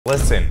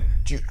Listen,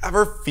 do you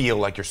ever feel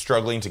like you're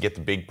struggling to get the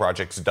big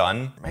projects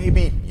done?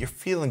 Maybe you're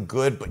feeling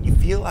good, but you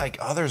feel like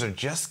others are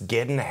just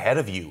getting ahead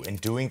of you and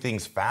doing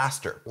things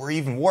faster. Or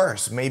even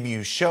worse, maybe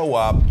you show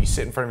up, you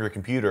sit in front of your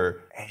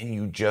computer, and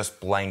you just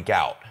blank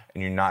out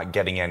and you're not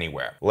getting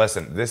anywhere.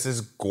 Listen, this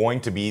is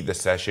going to be the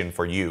session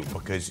for you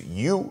because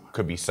you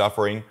could be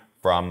suffering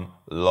from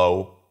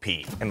low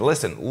P. And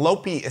listen, low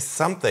P is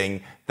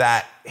something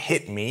that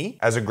hit me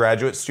as a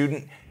graduate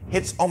student,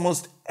 hits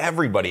almost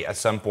everybody at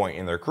some point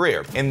in their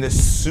career. And the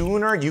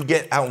sooner you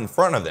get out in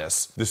front of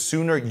this, the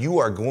sooner you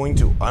are going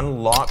to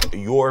unlock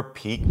your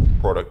peak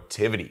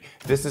productivity.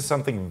 This is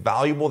something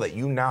valuable that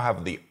you now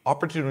have the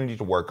opportunity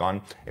to work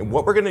on. And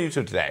what we're gonna do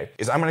today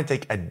is I'm gonna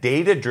take a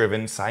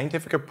data-driven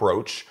scientific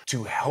approach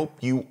to help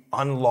you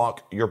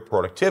unlock your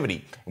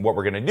productivity. And what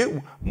we're gonna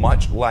do,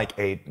 much like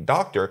a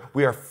doctor,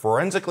 we are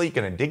forensically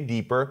gonna dig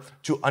deeper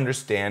to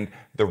understand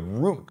the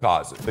root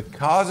causes, the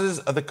causes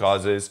of the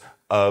causes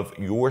of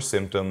your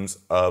symptoms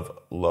of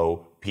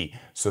low P.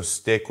 So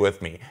stick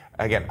with me.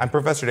 Again, I'm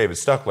Professor David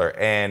Stuckler,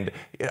 and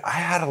I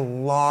had a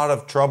lot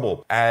of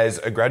trouble as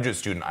a graduate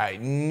student. I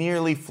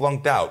nearly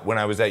flunked out when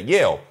I was at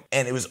Yale,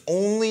 and it was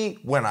only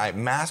when I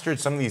mastered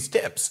some of these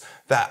tips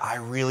that I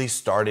really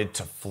started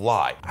to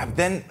fly. I've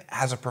then,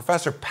 as a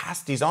professor,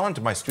 passed these on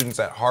to my students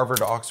at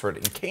Harvard, Oxford,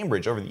 and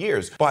Cambridge over the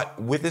years. But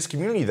with this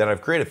community that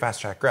I've created,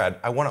 Fast Track Grad,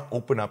 I want to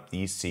open up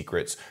these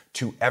secrets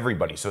to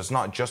everybody. So it's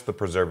not just the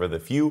preserve of the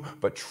few,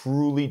 but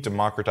truly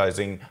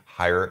democratizing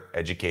higher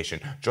education.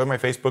 Join my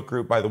Facebook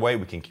group, by the way.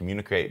 We can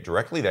communicate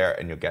directly there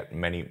and you'll get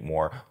many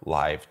more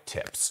live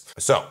tips.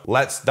 So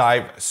let's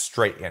dive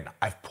straight in.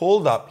 I've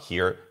pulled up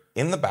here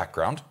in the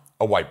background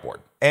a whiteboard.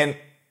 And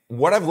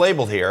what I've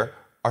labeled here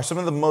are some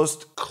of the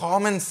most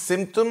common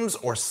symptoms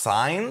or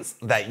signs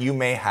that you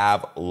may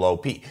have low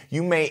P.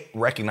 You may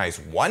recognize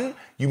one,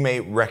 you may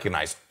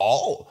recognize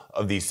all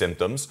of these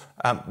symptoms,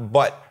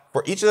 but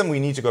for each of them, we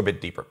need to go a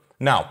bit deeper.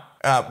 Now,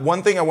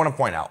 one thing I want to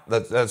point out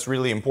that's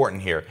really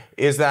important here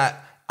is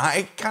that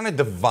I kind of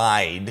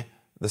divide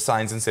the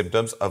signs and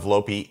symptoms of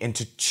low P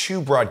into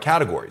two broad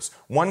categories.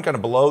 One kind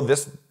of below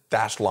this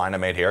dashed line I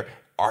made here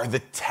are the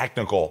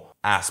technical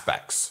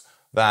aspects.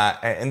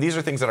 And these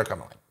are things that are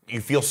common.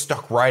 You feel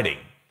stuck writing,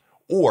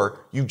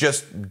 or you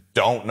just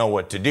don't know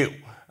what to do.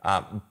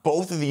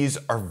 Both of these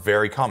are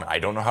very common. I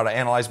don't know how to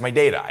analyze my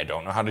data. I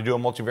don't know how to do a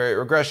multivariate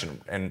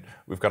regression. And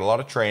we've got a lot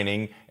of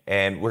training,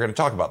 and we're going to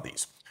talk about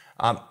these.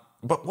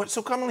 But what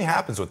so commonly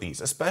happens with these,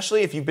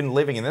 especially if you've been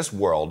living in this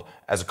world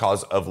as a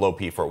cause of low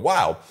P for a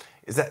while,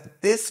 is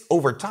that this,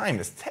 over time,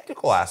 this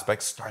technical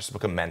aspect starts to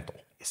become mental.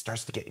 It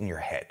starts to get in your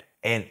head,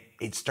 and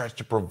it starts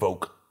to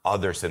provoke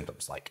other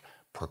symptoms like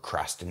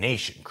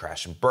procrastination,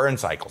 crash and burn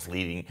cycles,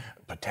 leading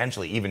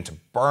potentially even to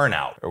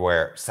burnout, or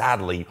where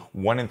sadly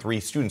 1 in 3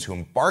 students who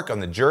embark on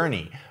the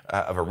journey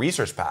of a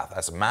research path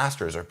as a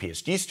master's or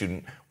PhD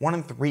student, 1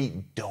 in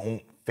 3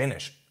 don't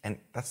finish. And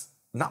that's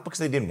not because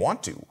they didn't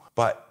want to,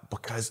 but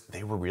because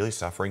they were really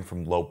suffering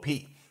from low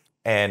P.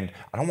 And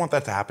I don't want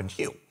that to happen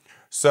to you.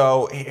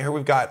 So here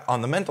we've got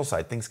on the mental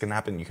side, things can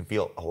happen. You can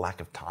feel a lack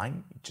of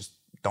time. You just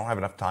don't have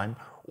enough time,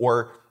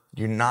 or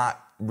you're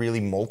not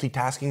really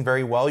multitasking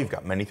very well. You've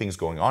got many things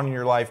going on in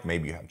your life.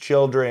 Maybe you have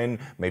children,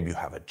 maybe you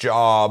have a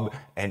job,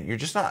 and you're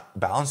just not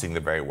balancing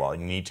them very well,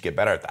 and you need to get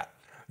better at that.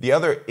 The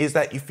other is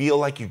that you feel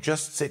like you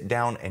just sit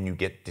down and you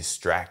get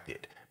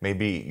distracted.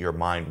 Maybe your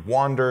mind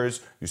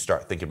wanders, you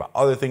start thinking about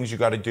other things you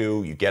gotta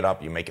do, you get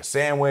up, you make a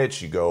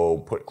sandwich, you go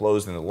put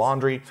clothes in the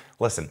laundry.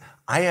 Listen,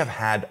 I have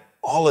had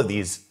all of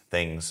these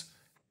things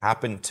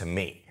happen to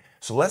me.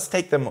 So let's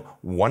take them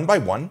one by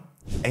one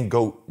and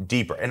go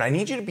deeper. And I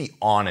need you to be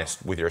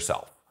honest with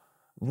yourself.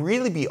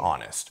 Really be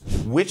honest.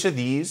 Which of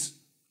these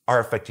are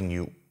affecting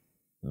you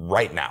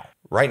right now?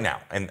 Right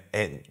now. And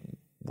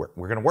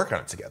we're gonna work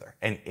on it together.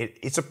 And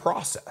it's a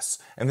process.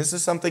 And this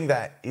is something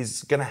that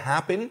is gonna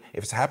happen.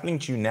 If it's happening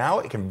to you now,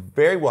 it can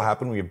very well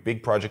happen when you have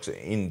big projects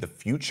in the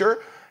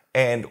future.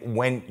 And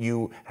when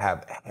you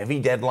have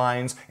heavy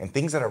deadlines and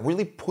things that are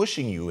really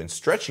pushing you and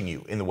stretching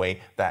you in the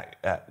way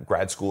that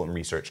grad school and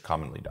research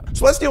commonly does.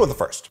 So let's deal with the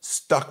first,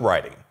 stuck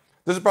writing.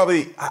 This is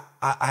probably,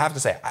 I have to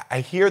say, I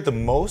hear the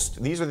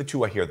most, these are the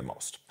two I hear the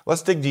most.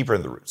 Let's dig deeper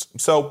into the roots.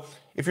 So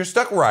if you're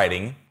stuck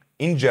writing,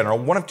 in general,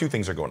 one of two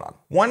things are going on.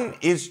 One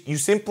is you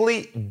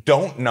simply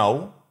don't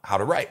know how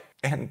to write.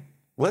 And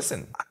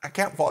listen, I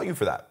can't fault you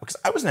for that because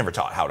I was never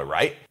taught how to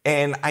write.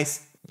 And I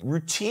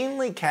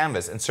routinely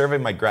canvass and survey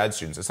my grad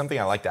students. It's something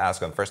I like to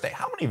ask on the first day.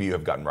 How many of you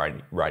have gotten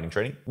writing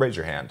training? Raise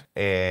your hand.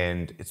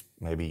 And it's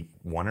maybe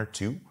 1 or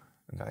 2.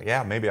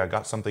 Yeah, maybe I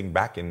got something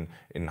back in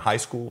high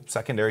school,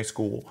 secondary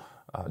school.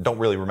 Don't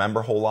really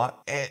remember a whole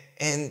lot.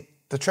 And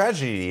the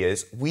tragedy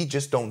is we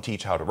just don't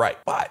teach how to write.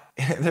 But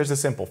there's a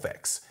simple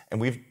fix. And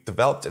we've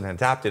developed and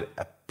adapted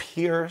a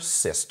peer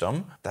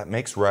system that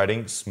makes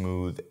writing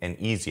smooth and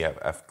easy.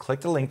 I've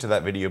clicked a link to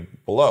that video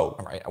below.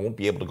 All right, I won't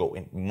be able to go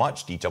in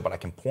much detail, but I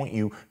can point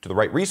you to the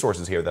right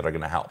resources here that are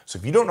going to help. So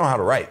if you don't know how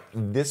to write,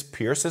 this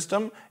peer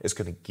system is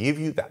going to give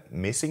you that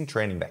missing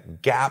training,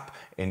 that gap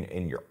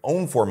in your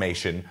own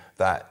formation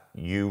that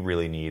you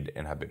really need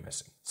and have been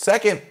missing.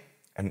 Second,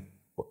 and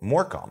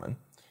more common,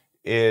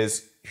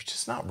 is you're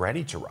just not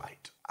ready to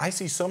write. I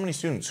see so many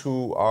students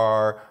who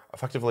are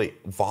effectively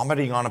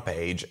vomiting on a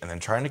page and then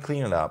trying to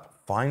clean it up,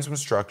 find some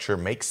structure,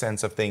 make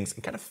sense of things,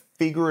 and kind of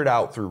figure it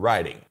out through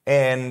writing.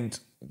 And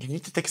you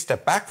need to take a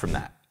step back from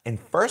that and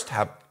first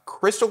have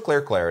crystal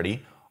clear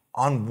clarity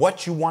on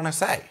what you want to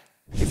say.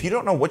 If you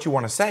don't know what you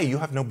want to say, you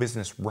have no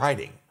business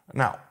writing.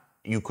 Now,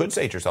 you could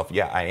say to yourself,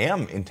 yeah, I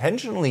am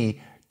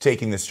intentionally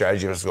taking this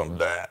strategy of just going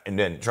bleh, and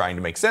then trying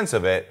to make sense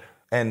of it.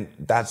 And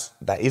that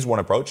is one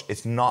approach.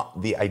 It's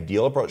not the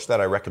ideal approach that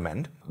I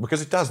recommend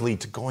because it does lead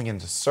to going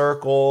into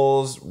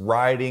circles,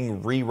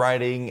 writing,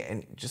 rewriting,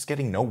 and just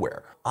getting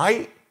nowhere.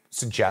 I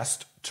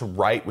suggest to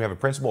write, we have a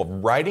principle of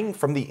writing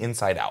from the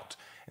inside out.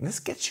 And this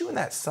gets you in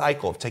that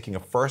cycle of taking a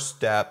first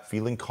step,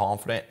 feeling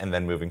confident, and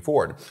then moving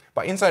forward.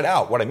 By inside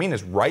out, what I mean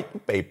is write the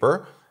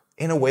paper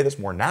in a way that's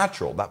more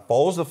natural, that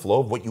follows the flow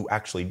of what you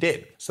actually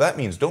did. So that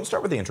means don't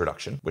start with the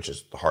introduction, which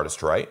is the hardest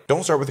to write.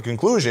 Don't start with the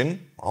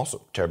conclusion,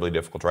 also terribly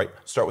difficult to write.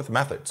 Start with the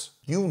methods.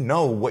 You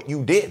know what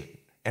you did.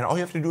 And all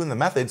you have to do in the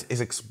methods is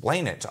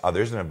explain it to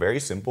others in a very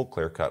simple,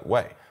 clear-cut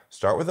way.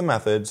 Start with the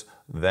methods,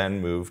 then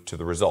move to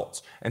the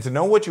results. And to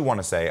know what you want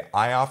to say,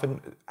 I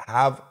often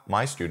have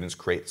my students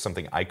create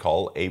something I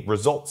call a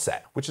result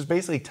set, which is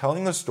basically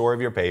telling the story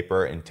of your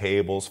paper in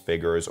tables,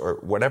 figures, or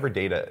whatever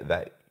data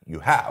that you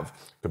have.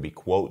 It could be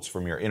quotes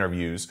from your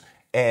interviews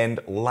and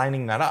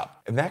lining that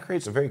up. And that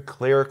creates a very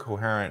clear,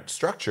 coherent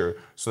structure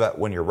so that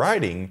when you're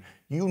writing,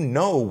 you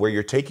know where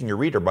you're taking your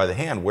reader by the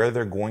hand, where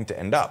they're going to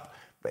end up.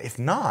 But if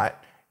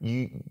not,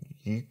 you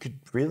could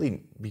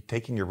really be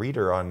taking your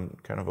reader on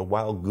kind of a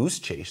wild goose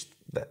chase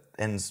that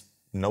ends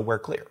nowhere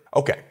clear.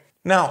 Okay,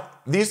 now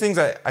these things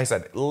I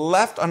said,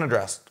 left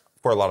unaddressed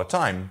for a lot of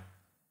time,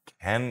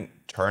 can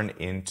turn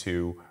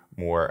into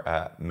more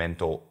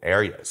mental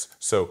areas.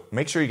 So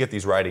make sure you get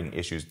these writing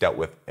issues dealt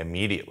with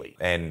immediately.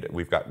 And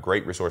we've got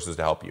great resources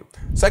to help you.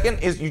 Second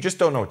is you just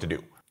don't know what to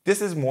do.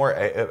 This is more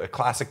a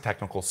classic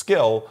technical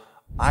skill.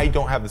 I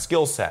don't have the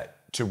skill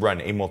set to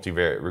run a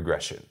multivariate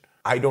regression.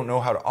 I don't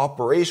know how to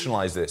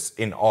operationalize this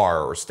in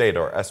R or Stata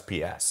or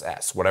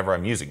SPSS, whatever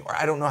I'm using. Or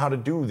I don't know how to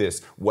do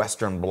this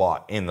Western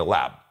blot in the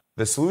lab.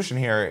 The solution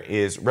here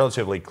is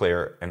relatively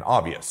clear and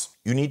obvious.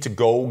 You need to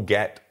go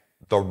get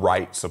the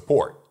right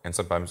support. And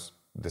sometimes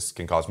this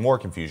can cause more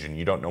confusion.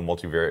 You don't know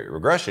multivariate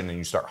regression and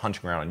you start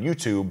hunting around on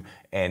YouTube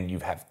and you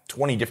have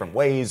 20 different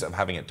ways of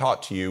having it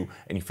taught to you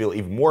and you feel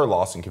even more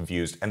lost and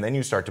confused, and then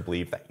you start to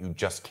believe that you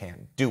just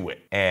can't do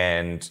it.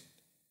 And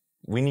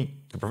we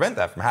need to prevent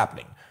that from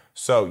happening.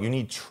 So you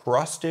need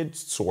trusted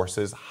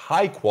sources,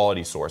 high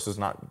quality sources,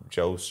 not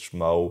Joe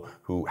Schmo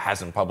who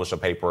hasn't published a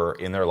paper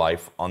in their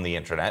life on the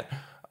internet.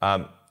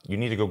 You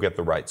need to go get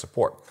the right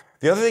support.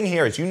 The other thing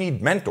here is you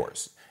need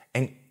mentors.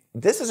 And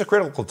this is a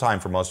critical time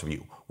for most of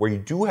you, where you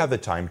do have the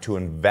time to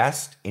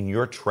invest in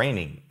your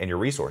training and your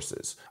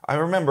resources. I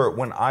remember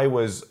when I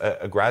was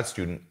a grad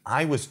student,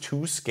 I was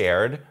too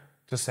scared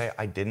to say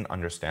I didn't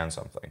understand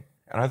something.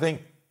 And I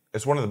think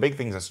it's one of the big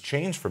things that's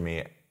changed for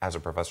me as a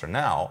professor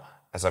now,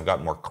 as I've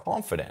gotten more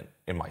confident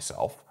in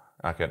myself,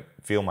 and I can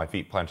feel my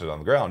feet planted on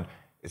the ground,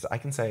 is I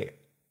can say,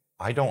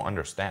 I don't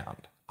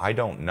understand. I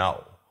don't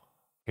know.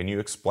 Can you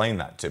explain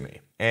that to me?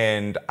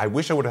 And I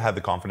wish I would have had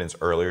the confidence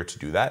earlier to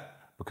do that,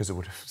 because it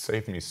would have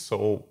saved me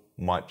so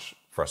much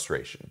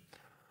frustration.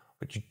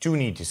 But you do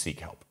need to seek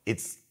help.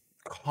 It's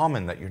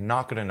common that you're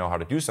not going to know how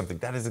to do something.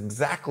 That is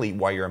exactly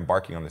why you're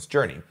embarking on this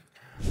journey.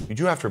 You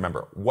do have to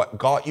remember, what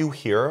got you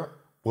here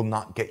will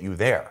not get you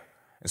there.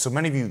 And so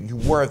many of you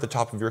were at the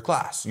top of your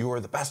class. You were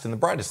the best and the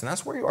brightest, and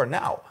that's where you are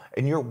now.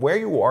 And you're where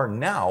you are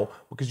now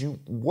because you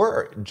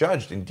were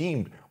judged and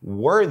deemed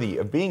worthy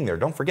of being there.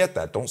 Don't forget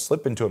that. Don't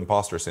slip into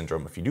imposter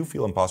syndrome. If you do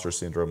feel imposter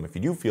syndrome, if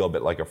you do feel a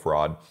bit like a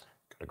fraud,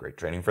 got a great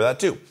training for that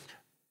too.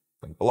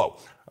 Link below.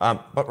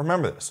 But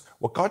remember this,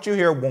 what got you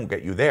here won't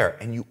get you there,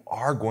 and you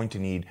are going to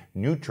need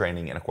new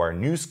training and acquire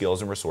new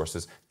skills and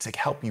resources to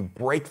help you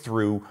break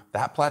through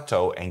that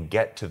plateau and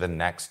get to the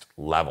next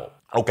level.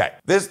 Okay,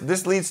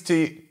 this leads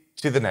to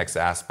the next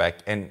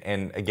aspect,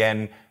 and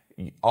again,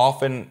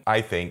 often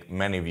I think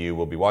many of you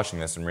will be watching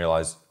this and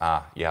realize,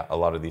 yeah, a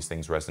lot of these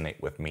things resonate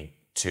with me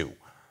too.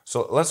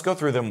 So let's go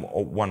through them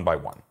one by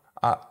one.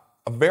 A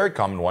very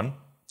common one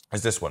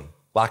is this one,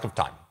 lack of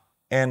time.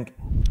 And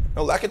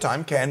lack of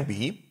time can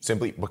be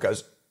simply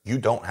because you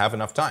don't have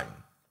enough time.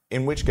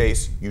 In which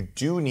case, you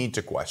do need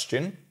to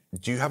question,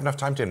 do you have enough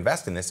time to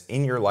invest in this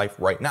in your life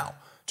right now,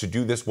 to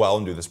do this well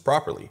and do this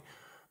properly?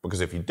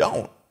 Because if you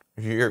don't,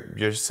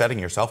 you're setting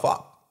yourself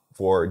up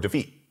for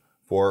defeat,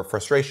 for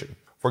frustration,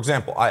 For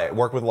example, I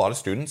work with a lot of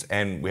students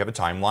and we have a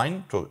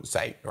timeline to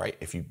say, right,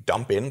 if you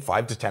dump in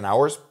 5 to 10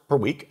 hours per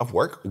week of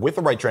work with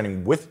the right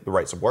training, with the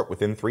right support,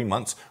 within 3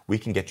 months, we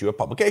can get you a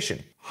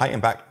publication, high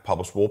impact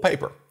publishable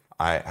paper.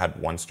 I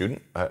had one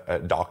student, a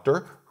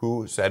doctor,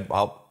 who said,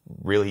 well,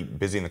 really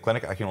busy in the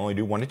clinic, I can only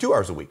do 1 to 2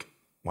 hours a week.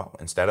 Well,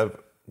 instead of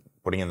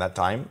putting in that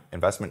time,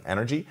 investment,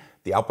 energy,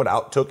 the output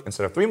out took,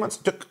 instead of 3 months,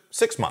 it took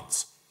 6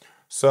 months.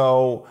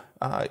 So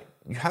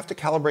you have to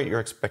calibrate your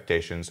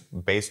expectations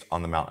based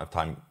on the amount of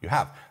time you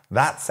have.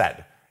 That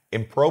said,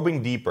 in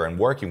probing deeper and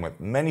working with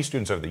many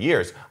students over the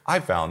years, I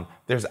found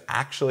there's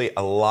actually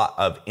a lot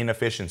of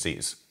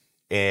inefficiencies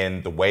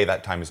in the way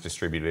that time is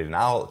distributed and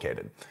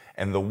allocated.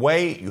 And the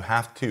way you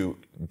have to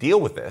deal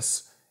with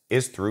this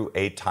is through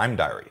a time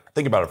diary.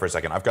 Think about it for a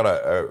second. I've got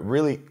a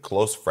really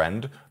close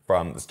friend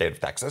from the state of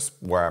Texas,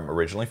 where I'm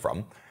originally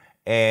from,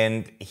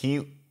 and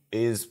he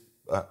is,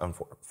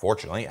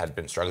 unfortunately, had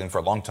been struggling for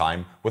a long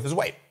time with his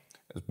weight.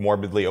 He's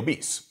morbidly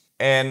obese.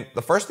 And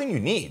the first thing you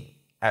need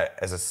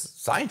as a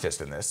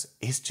scientist in this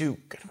is to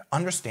kind of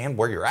understand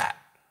where you're at,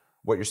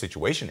 what your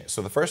situation is.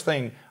 So the first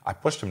thing I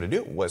pushed him to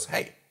do was,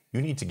 hey,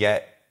 you need to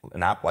get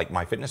an app like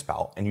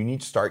MyFitnessPal and you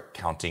need to start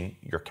counting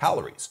your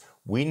calories.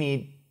 We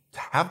need to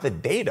have the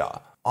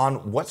data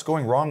on what's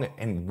going wrong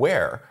and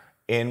where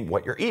in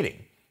what you're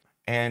eating.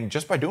 And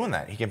just by doing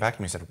that, he came back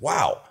to me and said,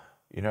 wow,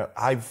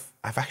 I've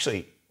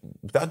actually,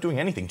 without doing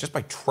anything, just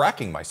by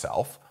tracking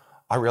myself,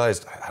 I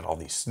realized I had all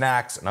these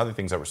snacks and other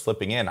things that were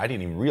slipping in. I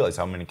didn't even realize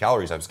how many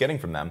calories I was getting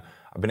from them.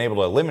 I've been able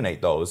to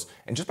eliminate those.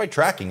 And just by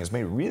tracking has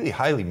made me really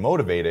highly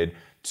motivated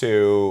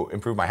to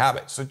improve my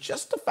habits. So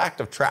just the fact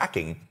of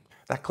tracking,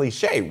 that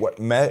cliche, what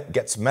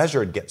gets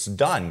measured gets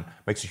done,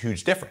 makes a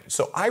huge difference.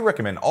 So I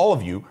recommend all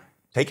of you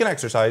take an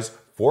exercise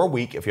for a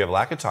week if you have a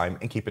lack of time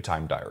and keep a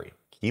time diary.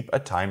 Keep a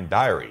time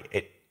diary.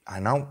 I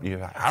don't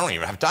even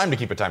have time to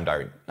keep a time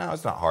diary. No,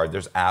 it's not hard.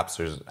 There's apps,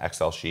 there's an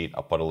Excel sheet.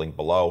 I'll put a link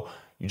below.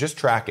 You just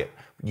track it.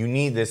 You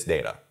need this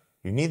data.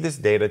 You need this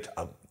data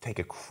to take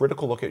a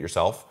critical look at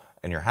yourself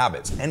and your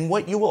habits. And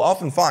what you will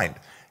often find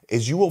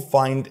is you will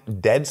find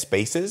dead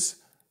spaces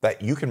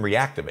that you can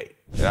reactivate.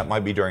 That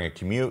might be during a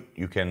commute.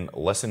 You can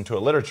listen to a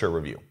literature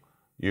review.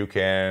 You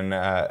can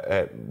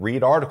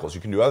read articles. You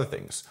can do other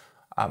things.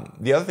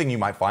 The other thing you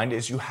might find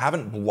is you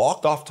haven't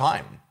blocked off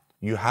time.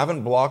 You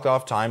haven't blocked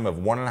off time of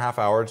 1.5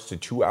 hours to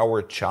 2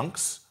 hour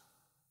chunks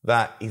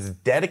that is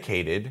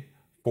dedicated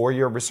for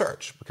your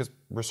research, because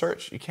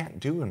research you can't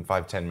do in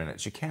 5-10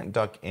 minutes. You can't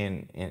duck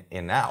in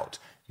and out.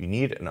 You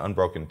need an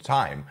unbroken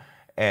time.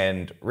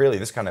 And really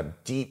this kind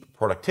of deep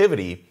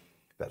productivity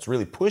that's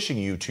really pushing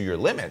you to your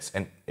limits,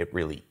 and it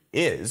really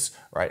is,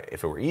 right?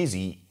 If it were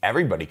easy,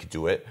 everybody could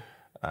do it,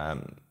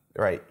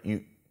 right?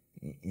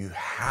 You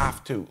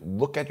have to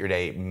look at your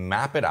day,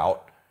 map it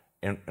out,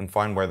 and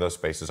find where those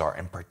spaces are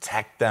and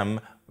protect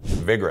them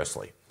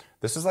vigorously.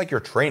 This is like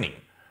your training.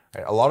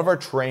 Right? A lot of our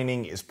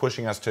training is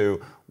pushing us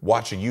to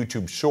watch a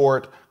YouTube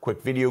short,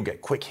 quick video,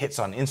 get quick hits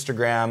on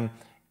Instagram,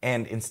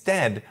 and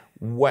instead,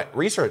 what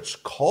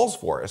research calls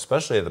for,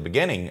 especially at the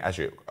beginning, as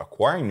you're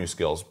acquiring new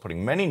skills,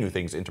 putting many new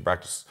things into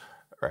practice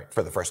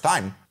for the first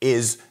time,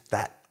 is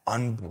that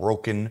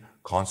unbroken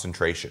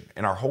concentration.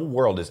 And our whole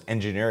world is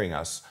engineering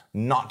us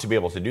not to be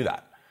able to do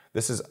that.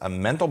 This is a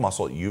mental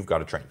muscle you've got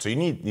to train. So you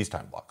need these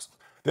time blocks.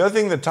 The other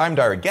thing the time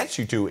diary gets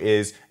you to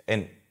is,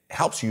 and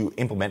helps you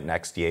implement an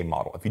XDA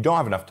model. If you don't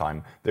have enough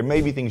time, there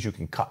may be things you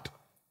can cut,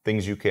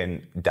 things you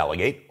can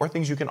delegate, or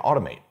things you can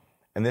automate.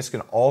 And this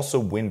can also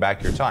win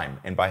back your time.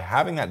 And by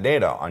having that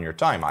data on your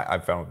time,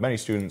 I've found with many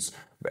students,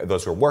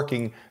 those who are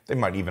working, they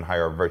might even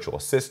hire a virtual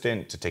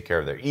assistant to take care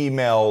of their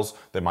emails.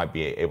 They might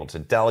be able to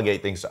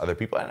delegate things to other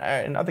people,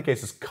 and in other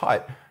cases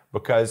cut,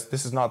 because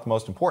this is not the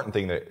most important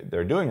thing that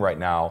they're doing right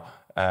now.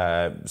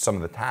 Some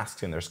of the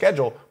tasks in their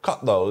schedule,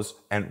 cut those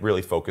and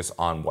really focus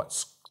on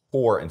what's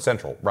core and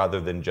central,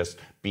 rather than just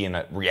be in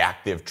a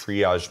reactive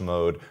triage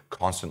mode,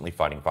 constantly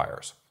fighting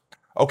fires.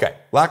 Okay,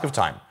 lack of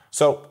time.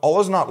 So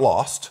all is not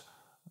lost,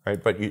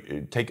 right? But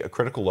you take a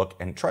critical look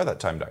and try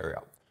that time diary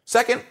out.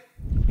 Second,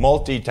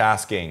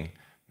 multitasking.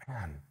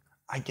 Man,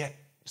 I get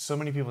so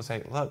many people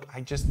say, look,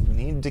 I just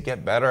need to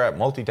get better at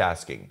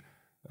multitasking.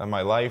 In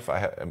my life,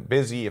 I'm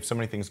busy, I have so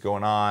many things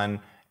going on,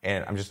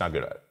 and I'm just not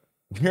good at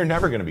it. You're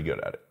never gonna be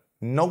good at it.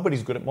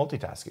 Nobody's good at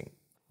multitasking.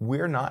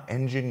 We're not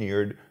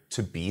engineered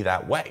to be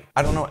that way.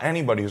 I don't know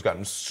anybody who's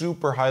gotten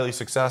super highly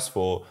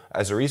successful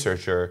as a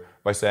researcher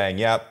by saying,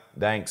 yep,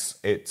 thanks,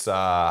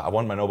 I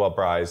won my Nobel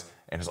Prize,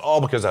 and it's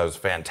all because I was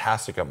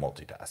fantastic at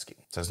multitasking.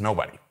 It says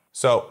nobody.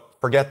 So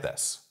forget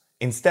this.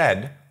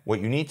 Instead, what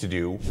you need to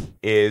do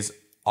is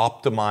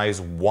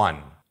optimize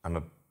one. I'm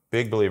a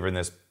big believer in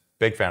this,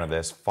 big fan of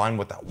this. Find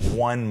what that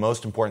one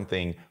most important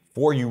thing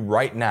for you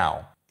right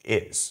now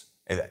is,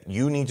 and that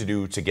you need to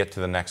do to get to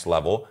the next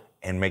level,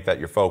 and make that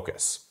your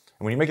focus.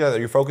 And when you make that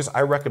your focus,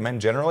 I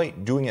recommend generally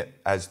doing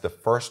it as the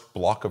first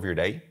block of your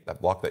day,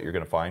 that block that you're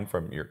gonna find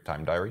from your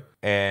time diary.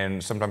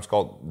 And sometimes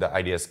called, the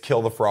idea is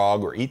kill the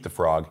frog or eat the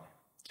frog.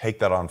 Take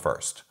that on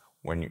first.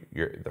 when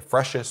you're the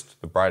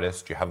freshest, the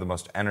brightest, you have the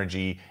most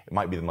energy. It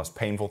might be the most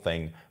painful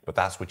thing, but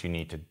that's what you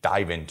need to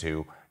dive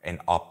into and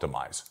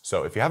optimize.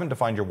 So if you haven't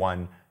defined your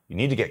one, you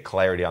need to get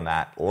clarity on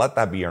that. Let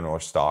that be your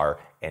North Star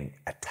and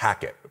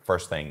attack it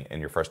first thing in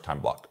your first time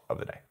block of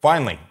the day.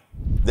 Finally,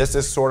 this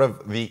is sort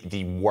of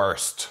the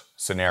worst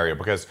scenario,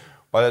 because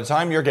by the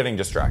time you're getting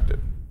distracted,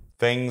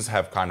 things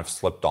have kind of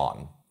slipped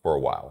on for a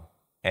while.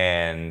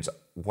 And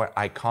what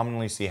I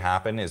commonly see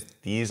happen is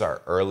these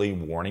are early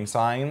warning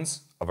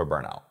signs of a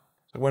burnout.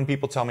 So when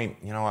people tell me,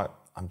 you know what,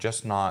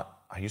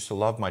 I used to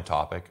love my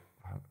topic.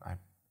 I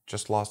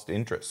just lost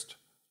interest.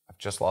 I've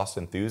just lost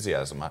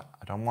enthusiasm. I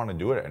don't want to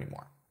do it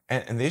anymore.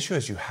 And the issue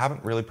is you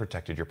haven't really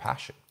protected your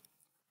passion.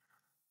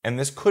 And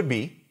this could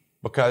be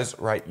because,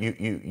 right,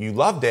 you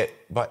loved it,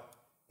 but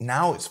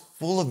now it's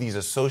full of these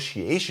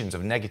associations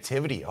of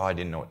negativity. Oh, I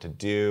didn't know what to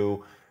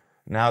do.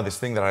 Now this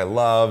thing that I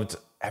loved,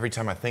 every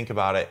time I think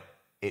about it,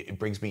 it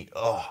brings me,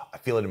 I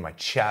feel it in my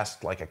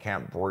chest, like I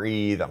can't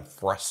breathe, I'm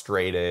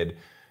frustrated.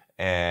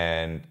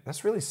 And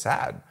that's really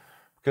sad,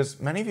 because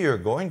many of you are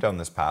going down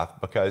this path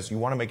because you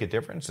want to make a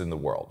difference in the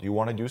world. You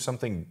want to do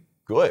something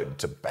good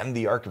to bend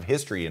the arc of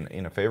history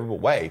in a favorable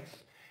way.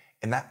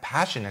 And that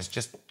passion has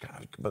just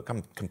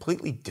become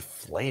completely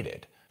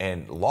deflated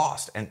and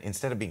lost. And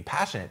instead of being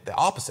passionate, the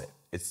opposite.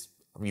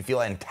 You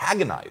feel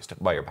antagonized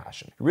by your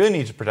passion. You really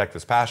need to protect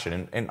this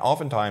passion. And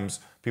oftentimes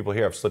people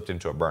here have slipped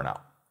into a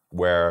burnout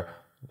where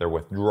they're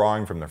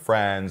withdrawing from their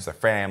friends, their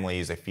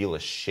families. They feel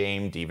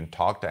ashamed to even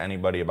talk to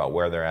anybody about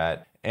where they're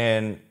at.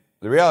 And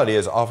the reality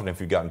is, often if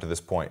you've gotten to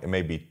this point, it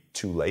may be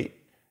too late,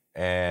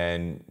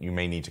 and you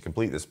may need to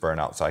complete this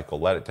burnout cycle,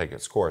 let it take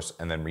its course,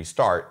 and then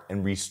restart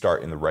in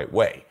the right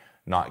way.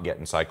 Not get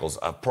in cycles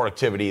of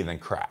productivity, then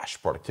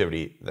crash,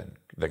 productivity,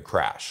 then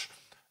crash.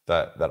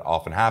 That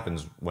often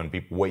happens when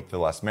people wait to the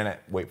last minute,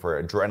 wait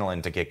for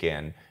adrenaline to kick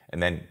in,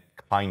 and then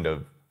kind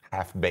of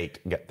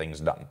half-baked get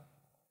things done.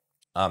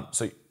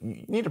 So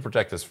you need to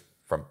protect this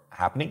from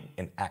happening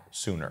and act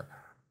sooner.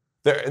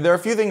 There are a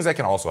few things that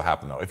can also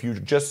happen, though. If you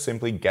just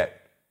simply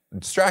get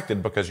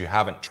distracted because you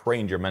haven't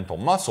trained your mental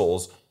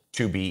muscles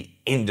to be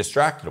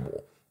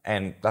indistractable.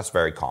 And that's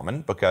very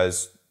common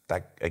because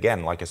that,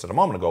 again, like I said a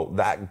moment ago,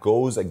 that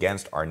goes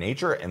against our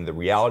nature and the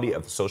reality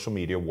of the social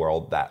media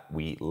world that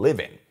we live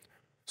in.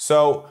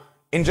 So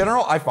in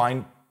general, I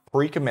find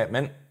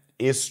pre-commitment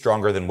is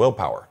stronger than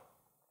willpower.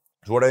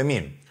 So what do I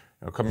mean?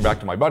 Coming back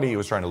to my buddy who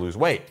was trying to lose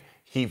weight,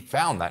 he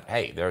found that,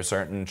 hey, there are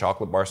certain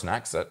chocolate bar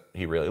snacks that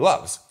he really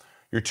loves.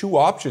 Your two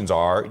options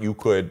are you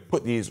could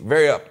put these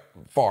very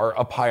far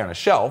up high on a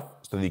shelf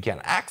so that you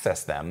can't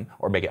access them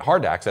or make it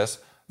hard to access.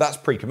 That's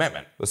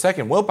pre-commitment. The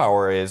second,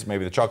 willpower, is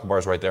maybe the chocolate bar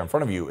is right there in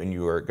front of you and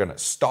you are going to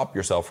stop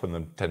yourself from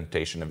the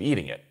temptation of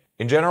eating it.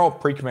 In general,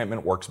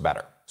 pre-commitment works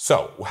better.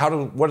 So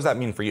what does that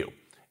mean for you?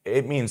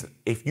 It means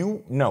if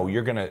you know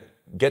you're going to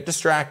get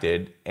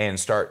distracted and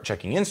start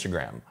checking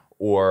Instagram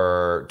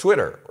or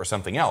Twitter or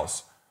something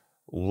else,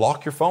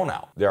 lock your phone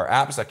out. There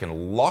are apps that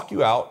can lock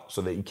you out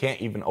so that you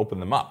can't even open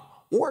them up.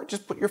 Or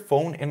just put your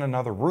phone in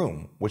another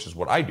room, which is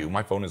what I do.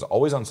 My phone is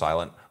always on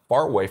silent,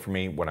 far away from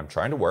me when I'm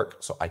trying to work,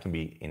 so I can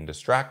be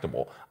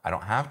indistractable. I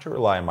don't have to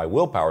rely on my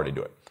willpower to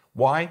do it.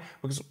 Why?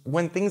 Because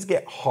when things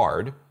get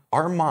hard,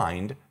 our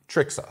mind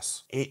tricks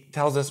us. It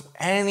tells us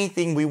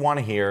anything we want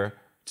to hear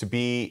to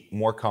be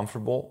more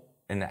comfortable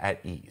and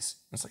at ease.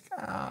 It's like,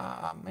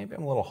 maybe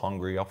I'm a little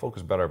hungry. I'll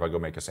focus better if I go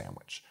make a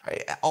sandwich.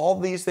 All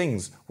these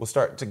things will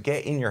start to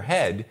get in your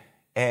head,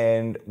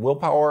 and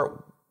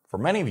willpower, for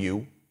many of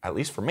you, at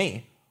least for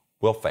me,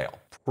 will fail.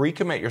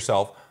 Pre-commit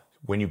yourself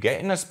when you get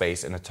in a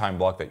space, in a time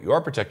block that you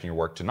are protecting your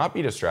work, to not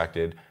be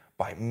distracted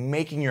by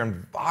making your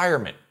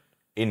environment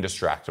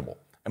indistractable.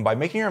 And by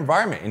making your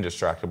environment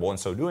indistractable, in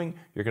so doing,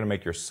 you're going to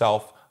make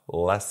yourself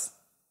less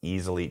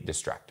easily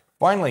distracted.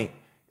 Finally,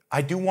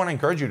 I do want to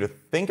encourage you to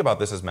think about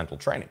this as mental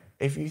training.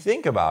 If you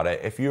think about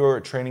it, if you're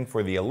training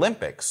for the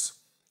Olympics,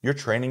 you're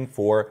training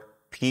for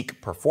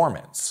peak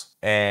performance.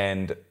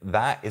 And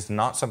that is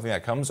not something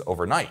that comes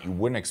overnight. You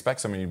wouldn't expect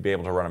somebody to be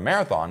able to run a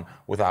marathon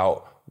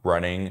without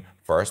running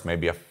first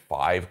maybe a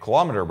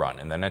 5-kilometer run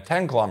and then a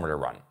 10-kilometer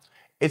run.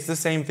 It's the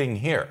same thing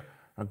here.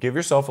 Now, give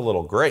yourself a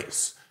little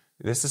grace.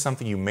 This is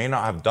something you may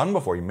not have done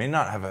before. You may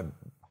not have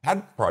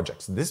had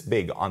projects this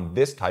big on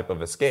this type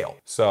of a scale.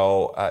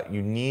 So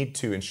you need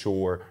to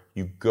ensure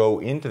you go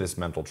into this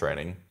mental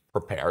training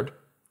prepared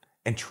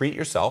and treat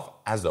yourself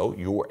as though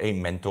you're a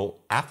mental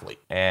athlete.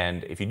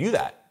 And if you do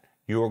that,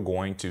 you are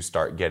going to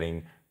start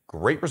getting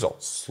great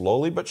results,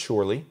 slowly but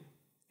surely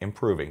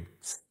improving,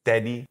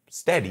 steady,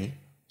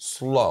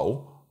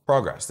 slow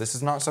progress. This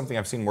is not something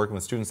I've seen working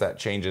with students that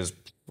changes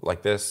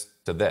like this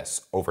to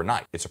this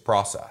overnight. It's a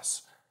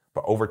process.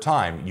 But over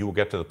time, you will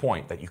get to the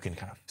point that you can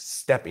kind of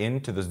step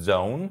into the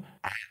zone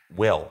at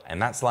will.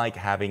 And that's like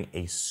having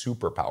a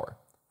superpower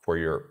for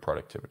your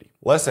productivity.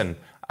 Listen,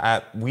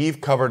 we've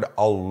covered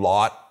a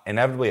lot.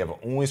 Inevitably, I've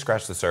only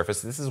scratched the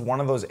surface. This is one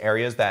of those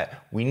areas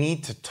that we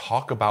need to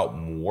talk about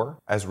more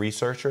as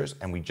researchers,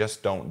 and we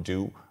just don't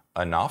do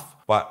enough.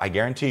 But I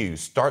guarantee you,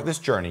 start this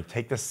journey,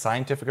 take this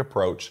scientific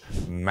approach,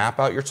 map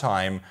out your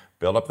time,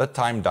 build up that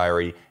time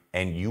diary,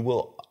 and you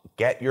will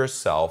get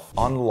yourself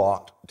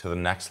unlocked to the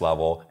next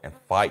level and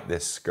fight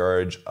this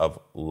scourge of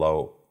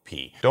low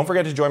P. Don't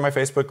forget to join my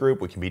Facebook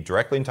group. We can be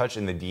directly in touch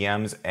in the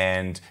DMs,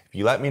 and if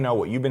you let me know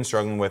what you've been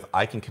struggling with,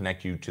 I can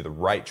connect you to the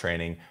right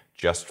training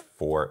just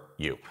for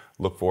you.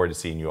 Look forward to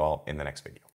seeing you all in the next video.